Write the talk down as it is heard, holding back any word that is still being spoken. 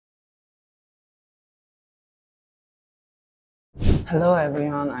Hello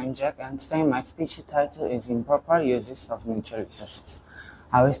everyone, I'm Jack and today my speech title is Improper Uses of Natural Resources.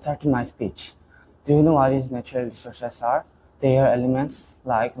 I will start my speech. Do you know what these natural resources are? They are elements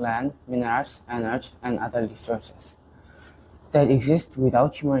like land, minerals, energy, and other resources that exist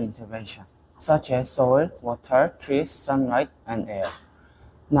without human intervention, such as soil, water, trees, sunlight, and air.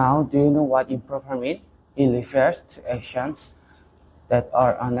 Now, do you know what improper means? It refers to actions that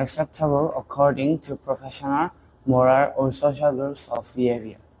are unacceptable according to professional, moral, or social rules of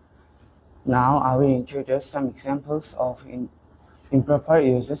behavior. Now I will introduce some examples of improper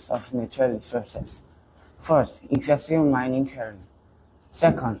uses of natural resources. First, excessive mining carrying.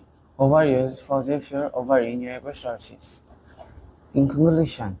 Second, overuse fossil fuel over renewable sources. In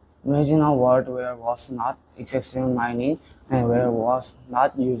conclusion, imagine a world where was not excessive mining and where was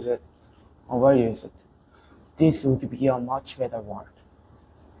not overused. This would be a much better world.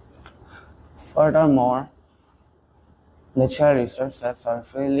 Furthermore, natural resources are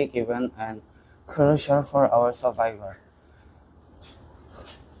freely given and crucial for our survival.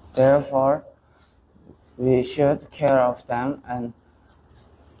 Therefore, we should care of them and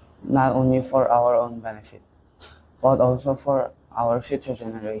not only for our own benefit, but also for our future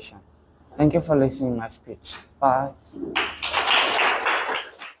generation. Thank you for listening to my speech. Bye.